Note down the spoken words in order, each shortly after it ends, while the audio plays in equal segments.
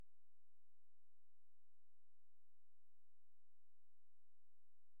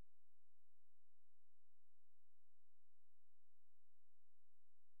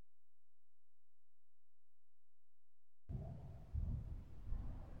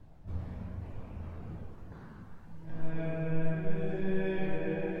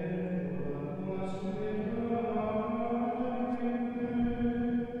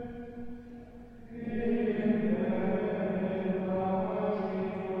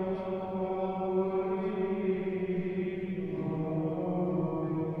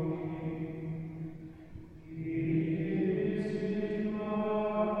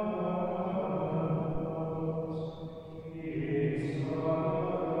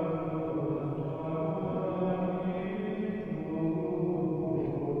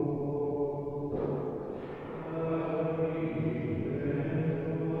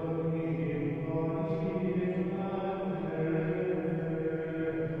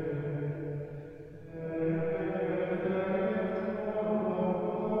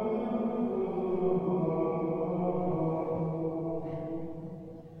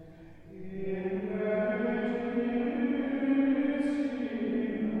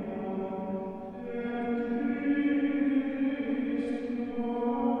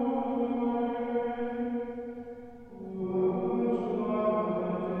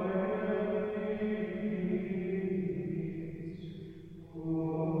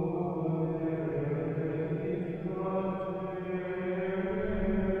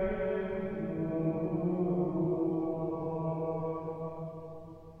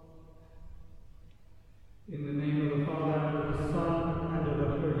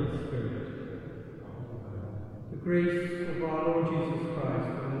grace of our Lord Jesus Christ,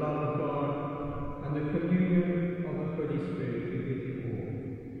 and the love of God, and the communion of the Holy Spirit be with you all.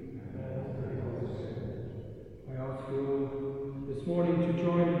 I ask you all this morning to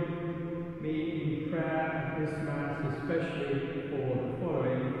join me in prayer at this Mass, especially for the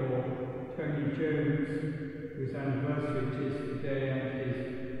following, for Tony Jones, whose anniversary it is today, and his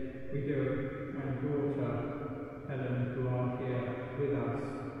widow and daughter, Helen, who are here with us.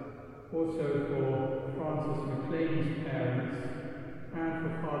 Also for Francis McLean's parents, and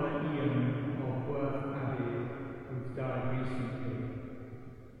for Father Ian of Worth Abbey, who's died recently.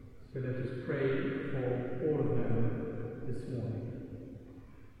 So let us pray for all of them this morning.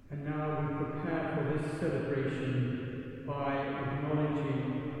 And now we prepare for this celebration by acknowledging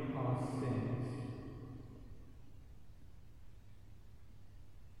our sins.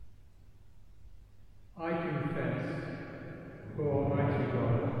 I confess to Almighty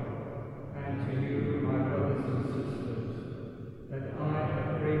God and to you, my brothers and sisters, that I have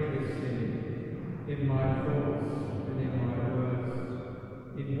greatly sinned in my thoughts and in my words,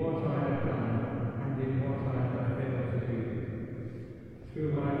 in what I have done and in what I have failed to do,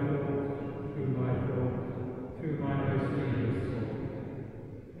 through my thought, through my most needless thought.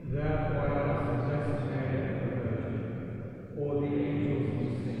 Therefore I ask the Blessed Mary, the Virgin, all the angels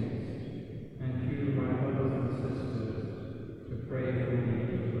and saints, and you, my brothers and sisters, to pray for me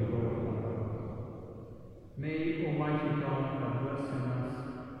to the Lord our God. May Almighty God have mercy on us,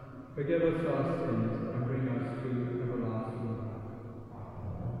 forgive us our sins, and bring us to everlasting life.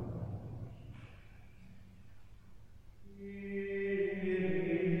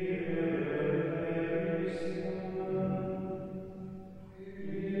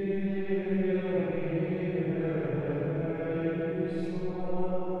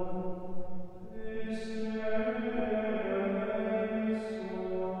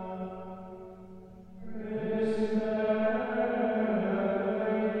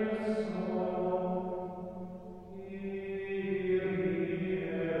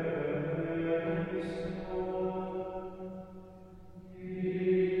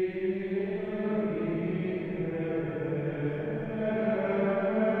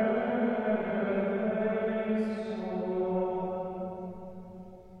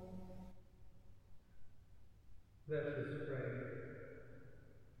 Let us pray.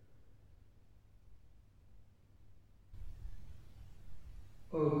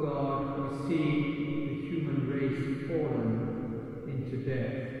 O God, who see the human race fallen into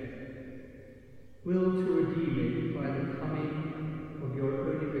death, will to redeem it by the coming of your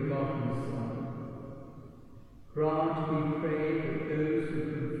only begotten Son, grant, we pray, that those who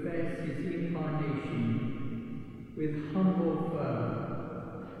confess his incarnation with humble fervour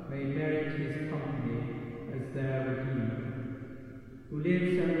may merit his company as their Redeemer, who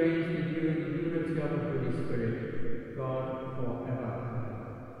lives and reigns with you in the unity of the Holy Spirit, God, forever.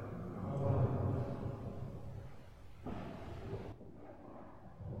 Amen.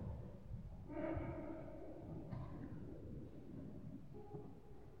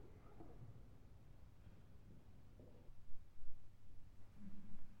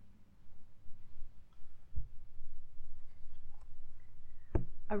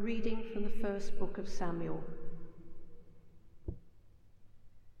 A reading from the first book of Samuel.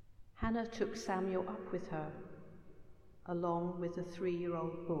 Hannah took Samuel up with her, along with a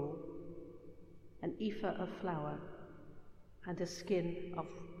 3-year-old bull, an ephah of flour, and a skin of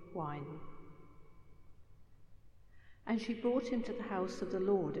wine. And she brought him to the house of the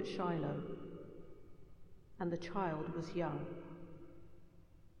Lord at Shiloh, and the child was young.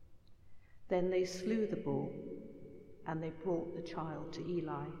 Then they slew the bull, and they brought the child to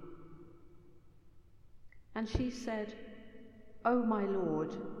Eli. And she said, O my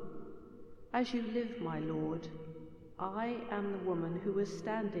Lord, as you live, my Lord, I am the woman who was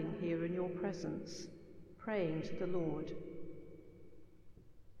standing here in your presence, praying to the Lord.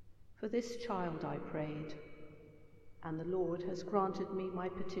 For this child I prayed, and the Lord has granted me my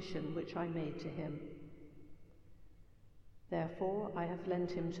petition which I made to him. Therefore I have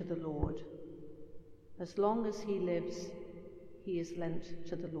lent him to the Lord. As long as he lives, he is lent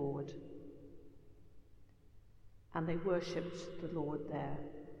to the Lord. And they worshipped the Lord there.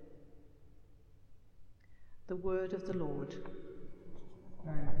 The word of the Lord.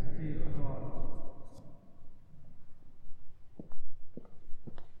 Thanks be to God.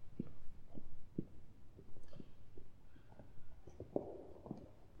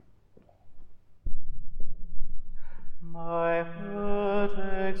 My heart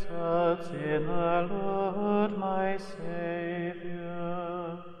exults in the Lord, my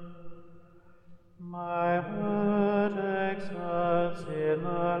Saviour. My heart exults in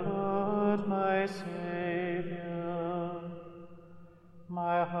the Lord, my Saviour.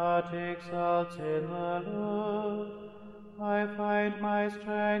 My heart exalts in the Lord. I find my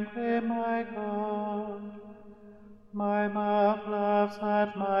strength in my God. My mouth laughs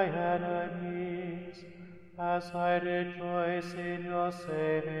at my enemies, as I rejoice in your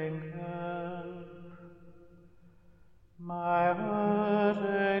saving help. My heart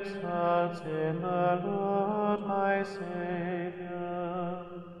exalts in the Lord my Saviour.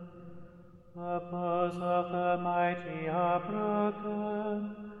 The bows of the mighty are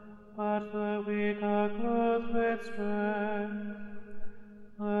broken, but the weak are clothed with strength.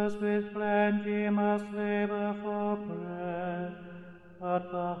 Those with plenty must labor for bread, but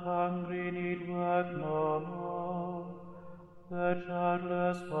the hungry need work no more. The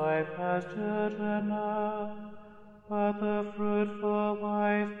childless wife has children now, but the fruitful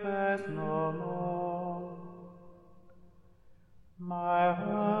wife bears no more. My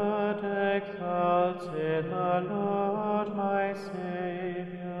heart exalts in the Lord my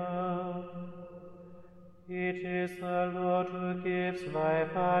Saviour. It is the Lord who gives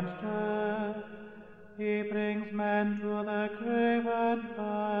life and death. He brings men to the grave and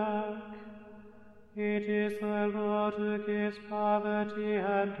back. It is the Lord who gives poverty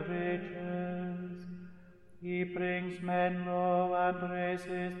and riches. He brings men low and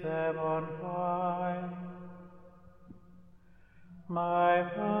raises them on high. My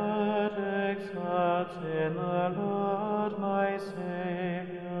heart exalts in the Lord my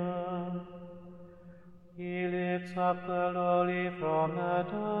Saviour. He lifts up the lowly from the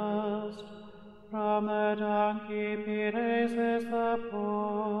dust. From the dung he raises the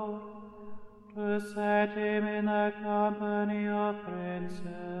poor, to set him in the company of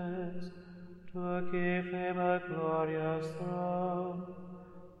princes, to give him a glorious throne.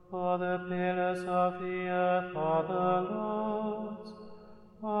 For the pillars of the earth are the Lord's,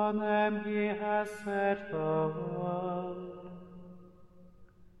 on them he has set the world.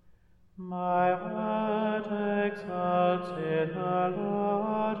 My heart exalts in the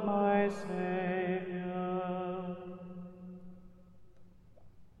Lord my Saviour.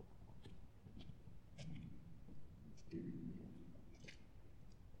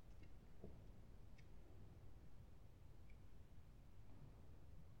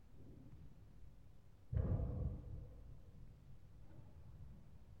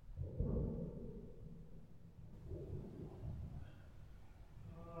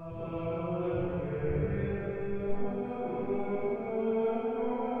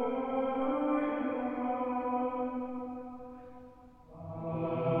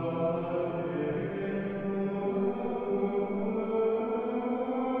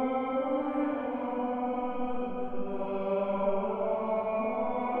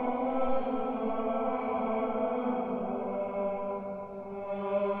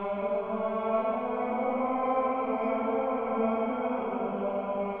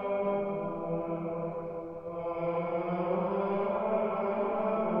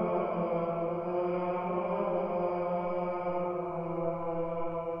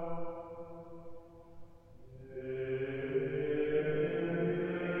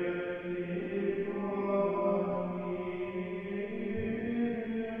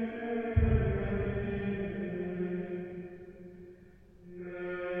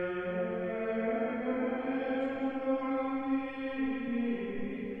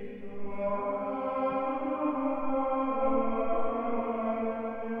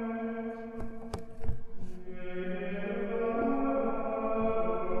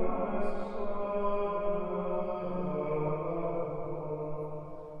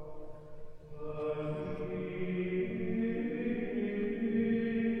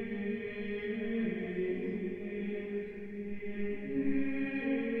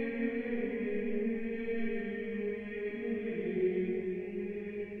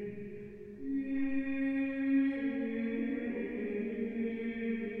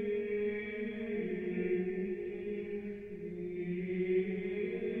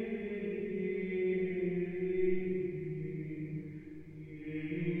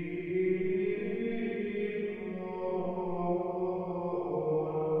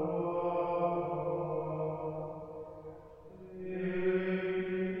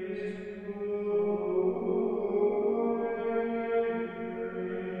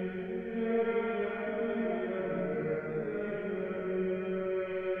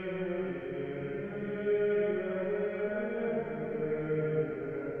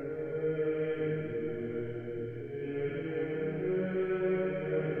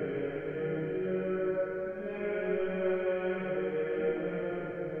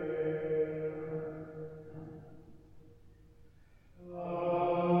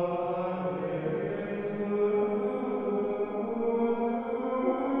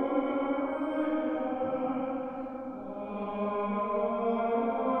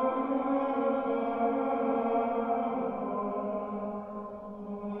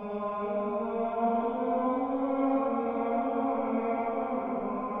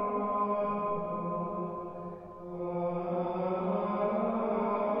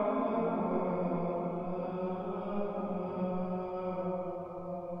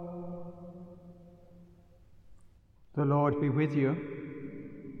 The Lord be with you.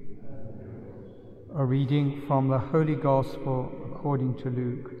 A reading from the Holy Gospel according to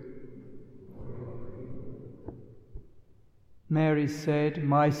Luke. Mary said,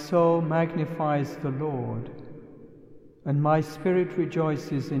 "My soul magnifies the Lord, and my spirit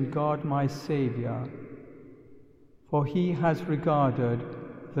rejoices in God my Saviour, for he has regarded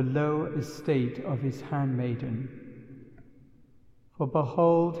the low estate of his handmaiden. For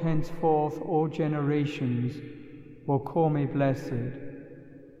behold, henceforth all generations will call me blessed,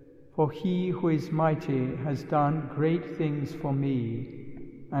 for he who is mighty has done great things for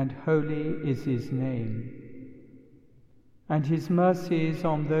me, and holy is his name. And his mercy is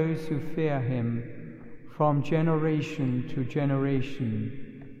on those who fear him from generation to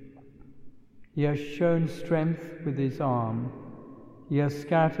generation. He has shown strength with his arm. He has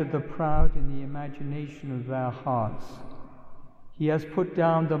scattered the proud in the imagination of their hearts. He has put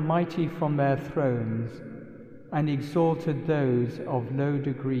down the mighty from their thrones and exalted those of low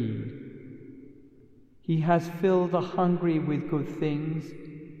degree. He has filled the hungry with good things,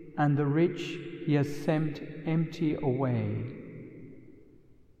 and the rich he has sent empty away.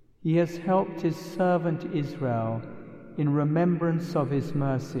 He has helped his servant Israel in remembrance of his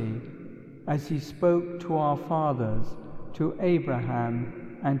mercy, as he spoke to our fathers, to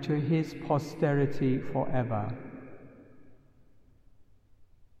Abraham, and to his posterity forever."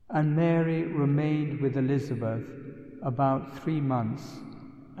 And Mary remained with Elizabeth about 3 months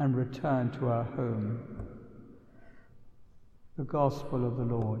and returned to her home. The Gospel of the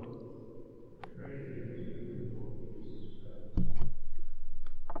Lord.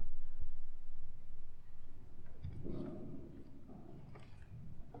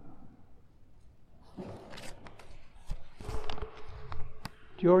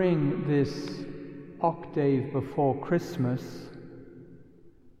 During this octave before Christmas,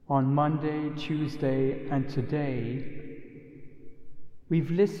 on Monday, Tuesday, and today, we've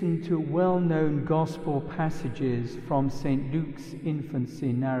listened to well-known gospel passages from St. Luke's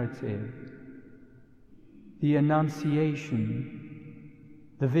infancy narrative: the Annunciation,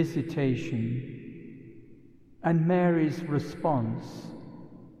 the Visitation, and Mary's response,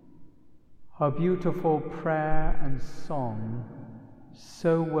 her beautiful prayer and song,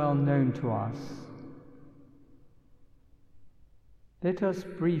 so well known to us. Let us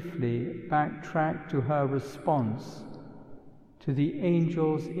briefly backtrack to her response to the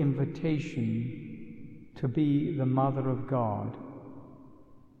angel's invitation to be the Mother of God.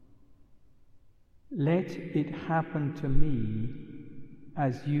 "Let it happen to me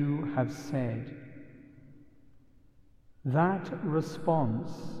as you have said." That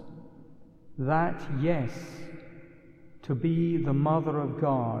response, that yes to be the Mother of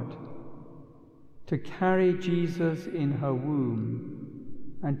God, to carry Jesus in her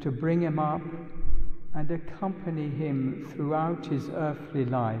womb and to bring him up and accompany him throughout his earthly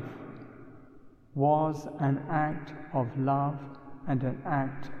life, was an act of love and an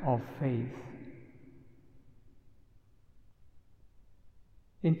act of faith.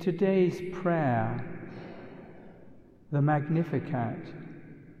 In today's prayer, the Magnificat,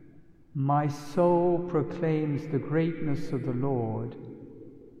 "My soul proclaims the greatness of the Lord,"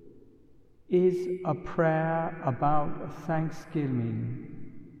 is a prayer about thanksgiving,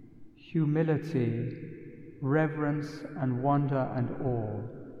 humility, reverence, and wonder and awe.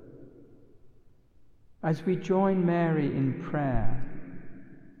 As we join Mary in prayer,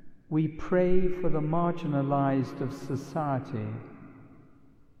 we pray for the marginalized of society,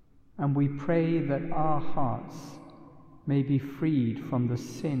 and we pray that our hearts may be freed from the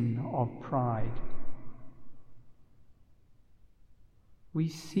sin of pride. We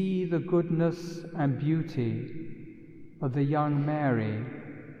see the goodness and beauty of the young Mary,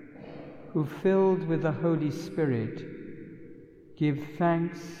 who, filled with the Holy Spirit, gives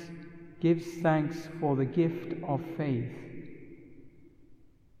thanks for the gift of faith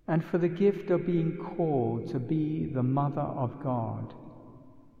and for the gift of being called to be the Mother of God.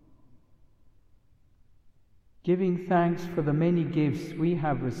 Giving thanks for the many gifts we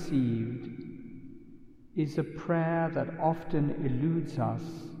have received is a prayer that often eludes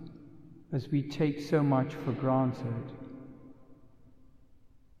us as we take so much for granted.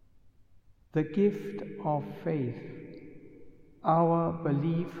 The gift of faith, our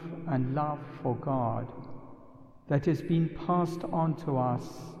belief and love for God that has been passed on to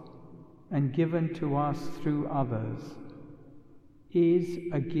us and given to us through others, is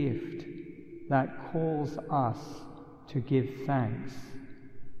a gift that calls us to give thanks.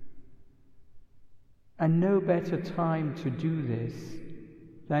 And no better time to do this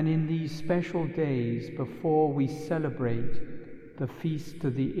than in these special days before we celebrate the Feast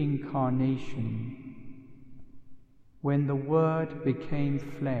of the Incarnation. when the Word became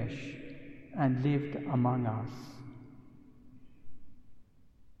flesh and lived among us.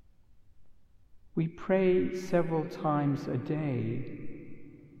 We pray several times a day,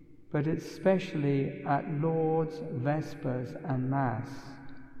 but especially at Lord's, Vespers and Mass,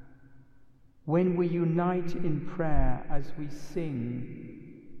 when we unite in prayer as we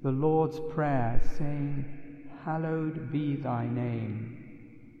sing the Lord's Prayer, saying, "Hallowed be thy name."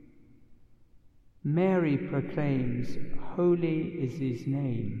 Mary proclaims, "Holy is his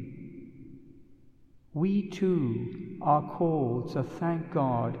name." We too are called to thank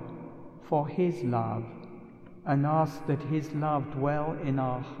God for his love and ask that his love dwell in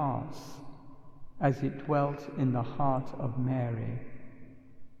our hearts as it dwelt in the heart of Mary.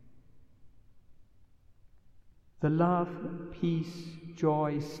 The love, peace,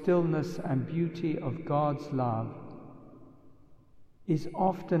 joy, stillness, and beauty of God's love is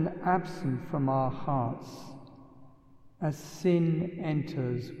often absent from our hearts as sin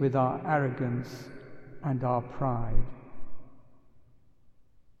enters with our arrogance and our pride.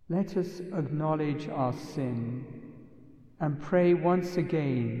 Let us acknowledge our sin and pray once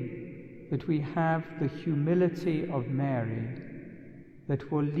again that we have the humility of Mary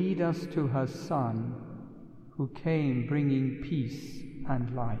that will lead us to her Son, who came bringing peace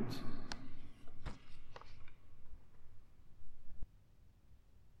and light.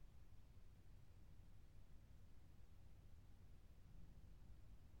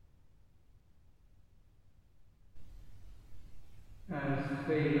 As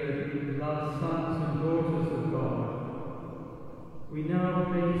favoured, beloved sons and daughters of God, we now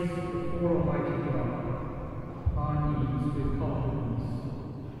place before Almighty God our needs with confidence.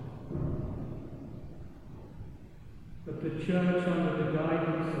 That the Church, under the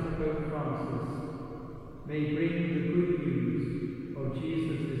guidance of Pope Francis, may bring the good news of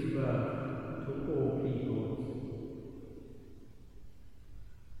Jesus' birth to all peoples.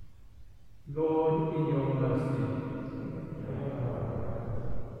 Lord, in your mercy,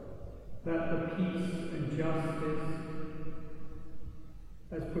 that the peace and justice,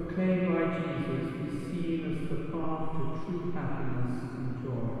 as proclaimed by Jesus, be seen as the path to true happiness and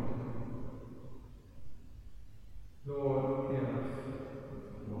joy. Lord, hear us.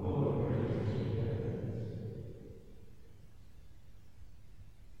 Lord,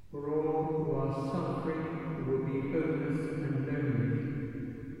 for all who are suffering, who will be hopeless and lonely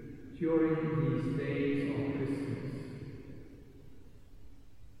during these days of Christmas,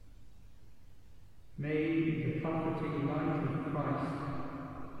 may the comforting light of Christ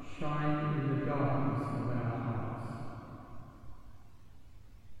shine in the darkness of our hearts.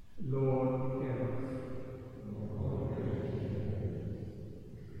 Lord, hear us.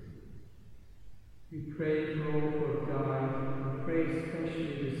 We pray for all who have died, and pray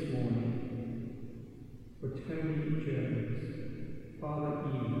especially this morning for Tony Jones, Father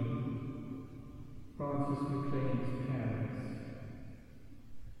Ian, Francis McLean's parents.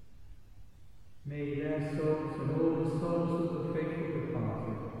 May their souls and all the souls of the faithful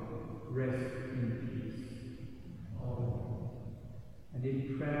departed rest in peace. Amen. And in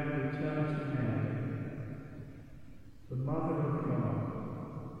prayer return to Mary, the Mother of God,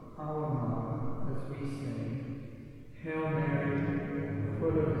 our Mother, as we say, Hail Mary,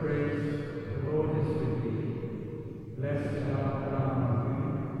 full of grace, the Lord is with thee. Blessed art thou among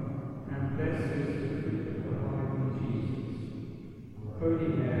women, and blessed is the fruit of thy womb, Jesus. Holy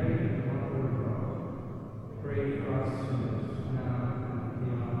Mary, Mother of God, pray for us sinners, now and at the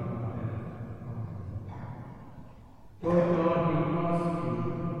hour of our death. Amen. Lord God, we ask you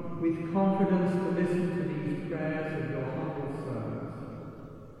with confidence to listen to these prayers of your humble servants,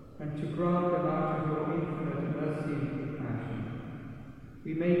 and to grant them out of your infinite mercy and compassion.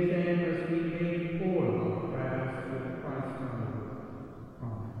 We make them as we make all our prayers with Christ our Lord.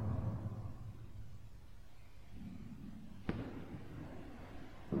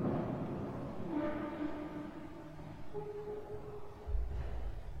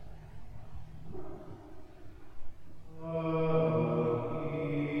 Amen.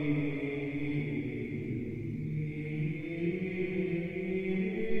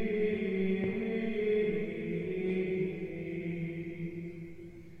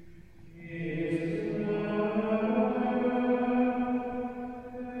 Is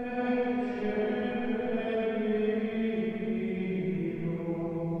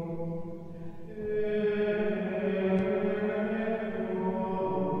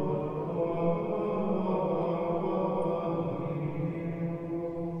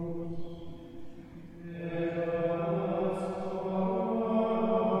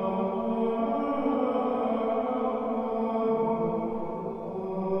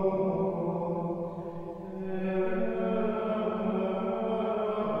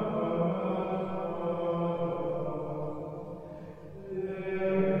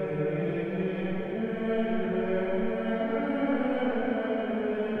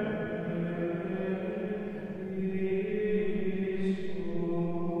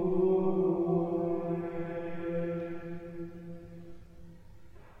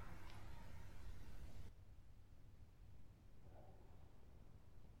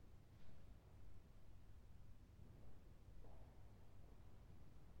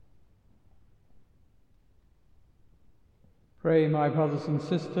Pray, my brothers and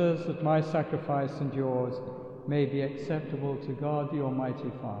sisters, that my sacrifice and yours may be acceptable to God the Almighty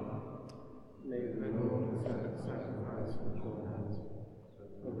Father. May the Lord accept the sacrifice from your hands,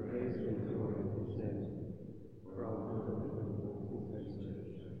 for the praise and glory of his name, for our good and the good of his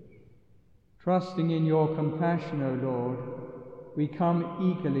church. Trusting in your compassion, O Lord, we come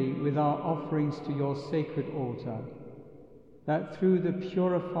eagerly with our offerings to your sacred altar, that through the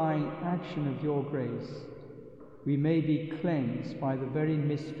purifying action of your grace, we may be cleansed by the very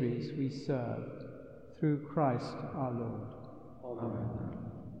mysteries we serve, through Christ our Lord. Amen.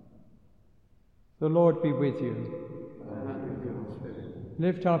 The Lord be with you. And with your spirit.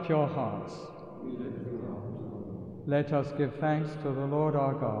 Lift up your hearts. We lift you up to the Lord. Let us give thanks to the Lord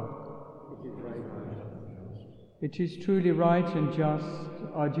our God. It is right and just. It is truly right and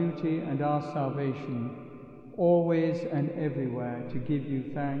just, our duty and our salvation, always and everywhere to give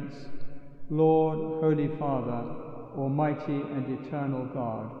you thanks, Lord, Holy Father, Almighty and eternal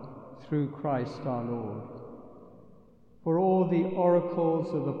God, through Christ our Lord. For all the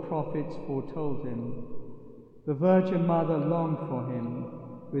oracles of the prophets foretold him, the Virgin Mother longed for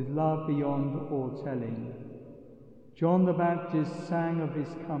him with love beyond all telling. John the Baptist sang of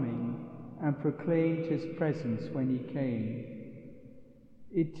his coming and proclaimed his presence when he came.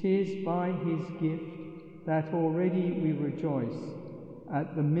 It is by his gift that already we rejoice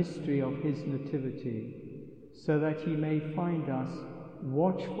at the mystery of his nativity, so that he may find us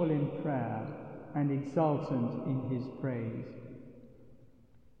watchful in prayer and exultant in his praise.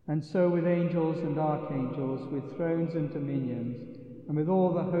 And so with angels and archangels, with thrones and dominions, and with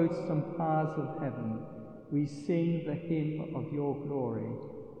all the hosts and powers of heaven, we sing the hymn of your glory,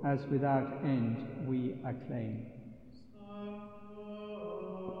 as without end we acclaim.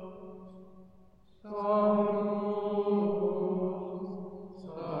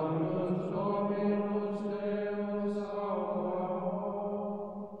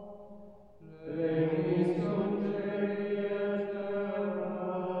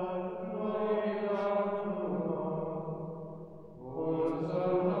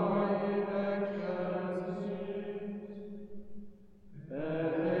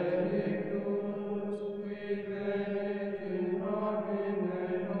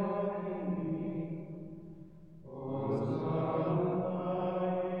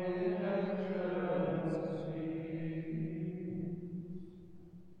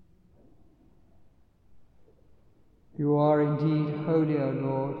 You are indeed holy, O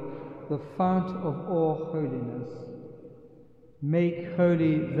Lord, the fount of all holiness. Make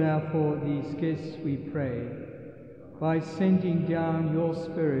holy, therefore, these gifts, we pray, by sending down your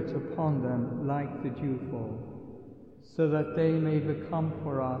Spirit upon them like the dewfall, so that they may become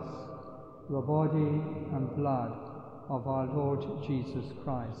for us the body and blood of our Lord Jesus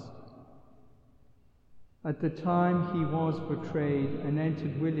Christ. At the time he was betrayed and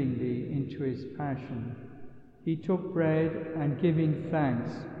entered willingly into his passion, he took bread and, giving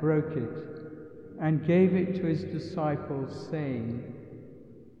thanks, broke it and gave it to his disciples, saying,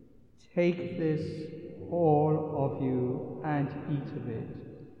 "Take this, all of you, and eat of it.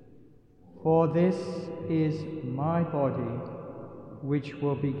 For this is my body, which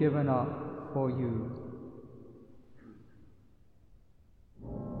will be given up for you."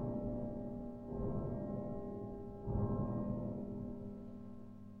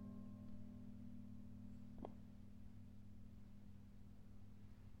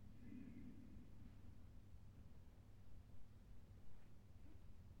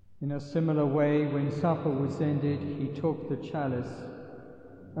 In a similar way, when supper was ended, he took the chalice,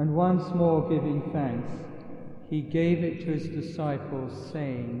 and once more giving thanks, he gave it to his disciples,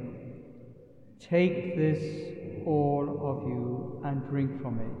 saying, "Take this, all of you, and drink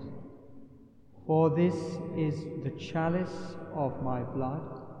from it. For this is the chalice of my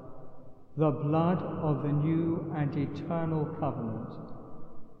blood, the blood of the new and eternal covenant,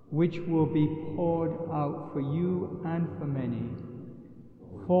 which will be poured out for you and for many,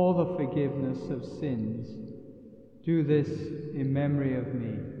 for the forgiveness of sins. Do this in memory of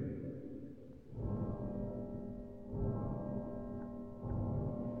me."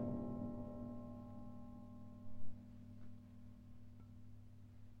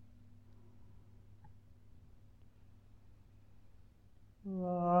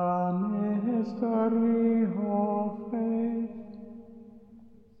 The mystery of faith.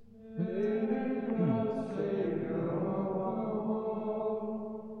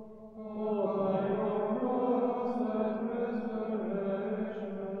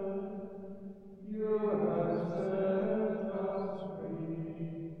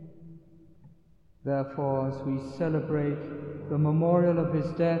 Therefore, as we celebrate the memorial of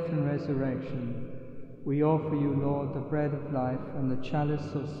his death and resurrection, we offer you, Lord, the bread of life and the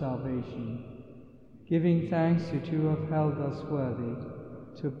chalice of salvation, giving thanks that you have held us worthy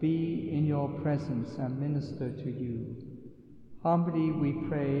to be in your presence and minister to you. Humbly we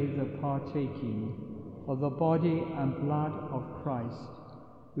pray that partaking of the body and blood of Christ,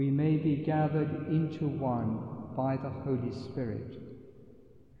 we may be gathered into one by the Holy Spirit.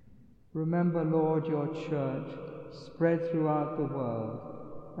 Remember, Lord, your church spread throughout the world,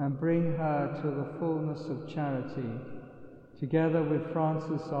 and bring her to the fullness of charity, together with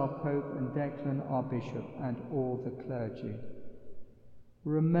Francis our Pope and Declan our Bishop and all the clergy.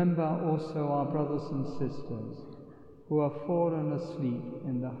 Remember also our brothers and sisters who have fallen asleep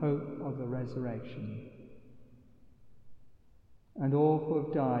in the hope of the resurrection, and all who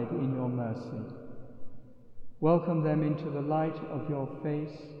have died in your mercy. Welcome them into the light of your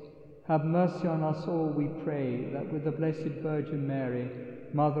face. Have mercy on us all, we pray, that with the Blessed Virgin Mary,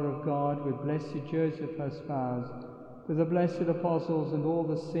 Mother of God, with blessed Joseph her spouse, with the blessed apostles and all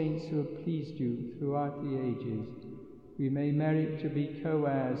the saints who have pleased you throughout the ages, we may merit to be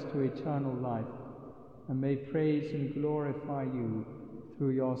co-heirs to eternal life, and may praise and glorify you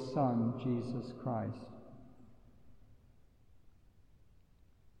through your Son, Jesus Christ.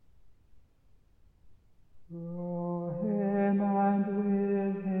 Through him and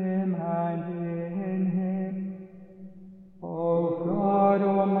with him and in him, O God,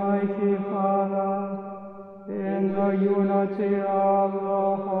 Almighty Father, in the unity of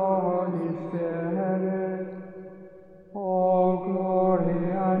the Holy Spirit, all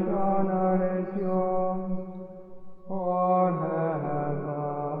glory and honor is yours forever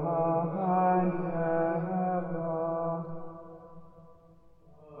and ever.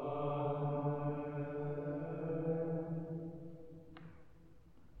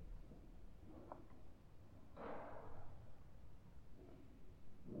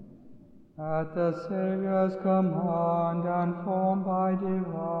 At the Saviour's command and formed by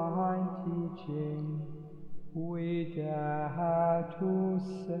divine teaching, we dare to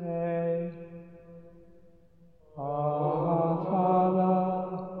say, Our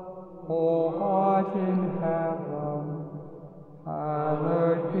Father, who art in heaven,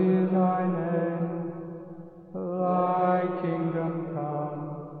 hallowed be thy name. Thy kingdom come,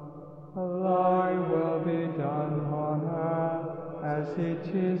 thy will be done on earth as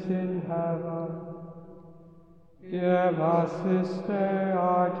it is in heaven. Give us this day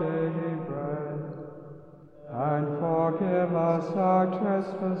our daily bread, and forgive us our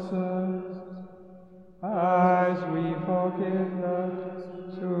trespasses, as we forgive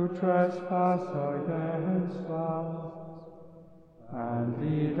those who trespass against us. And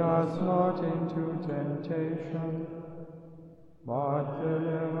lead us not into temptation, but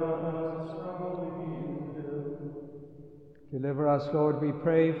deliver us from evil. Deliver us, Lord, we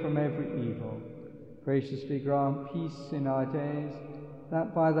pray, from every evil. Graciously grant peace in our days,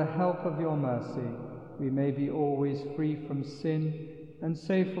 that by the help of your mercy we may be always free from sin and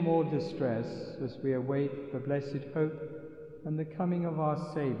safe from all distress, as we await the blessed hope and the coming of our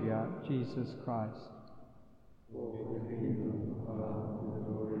Saviour, Jesus Christ.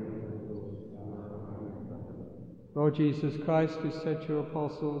 Lord Jesus Christ, who said to your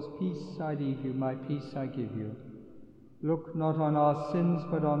apostles, Peace I leave you, my peace I give you, look not on our sins,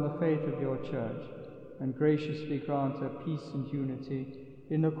 but on the faith of your church, and graciously grant her peace and unity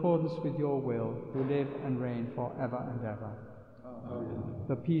in accordance with your will, who live and reign for ever and ever. Amen.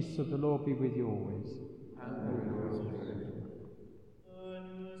 The peace of the Lord be with you always. And with your spirit.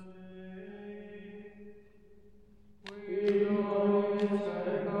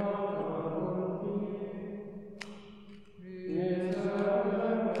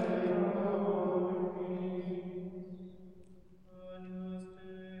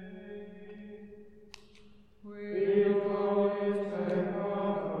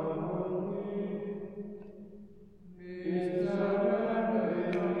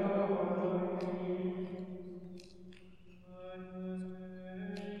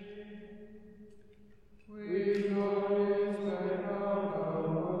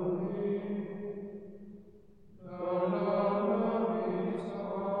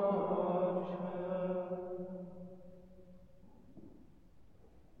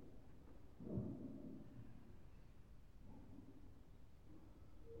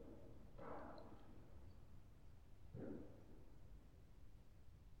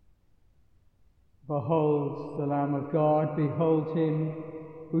 Behold the Lamb of God, behold him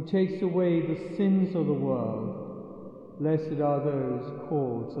who takes away the sins of the world. Blessed are those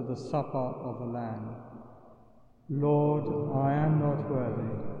called to the supper of the Lamb. Lord, I am not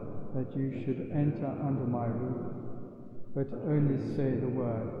worthy that you should enter under my roof, but only say the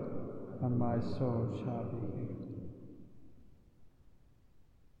word, and my soul shall be healed.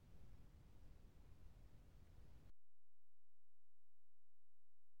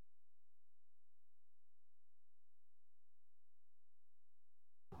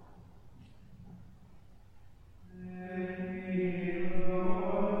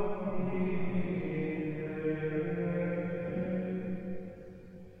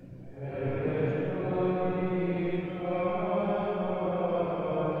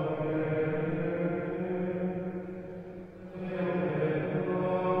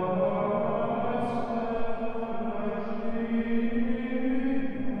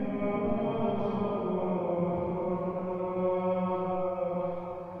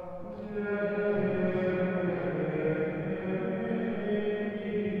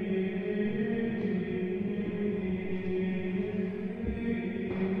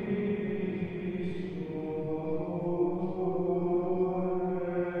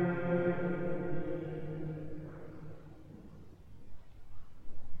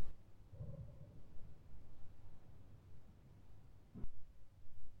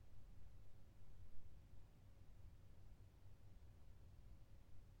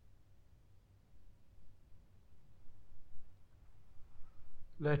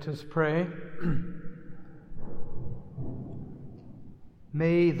 Let us pray.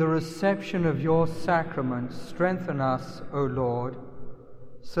 May the reception of your sacraments strengthen us, O Lord,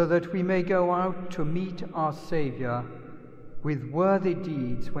 so that we may go out to meet our Saviour with worthy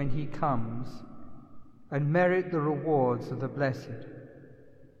deeds when he comes, and merit the rewards of the blessed.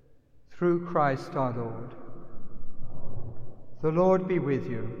 Through Christ our Lord. The Lord be with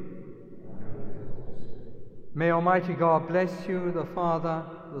you. May Almighty God bless you, the Father,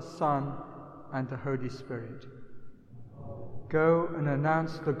 the Son, and the Holy Spirit. Go and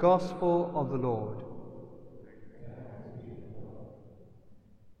announce the gospel of the Lord.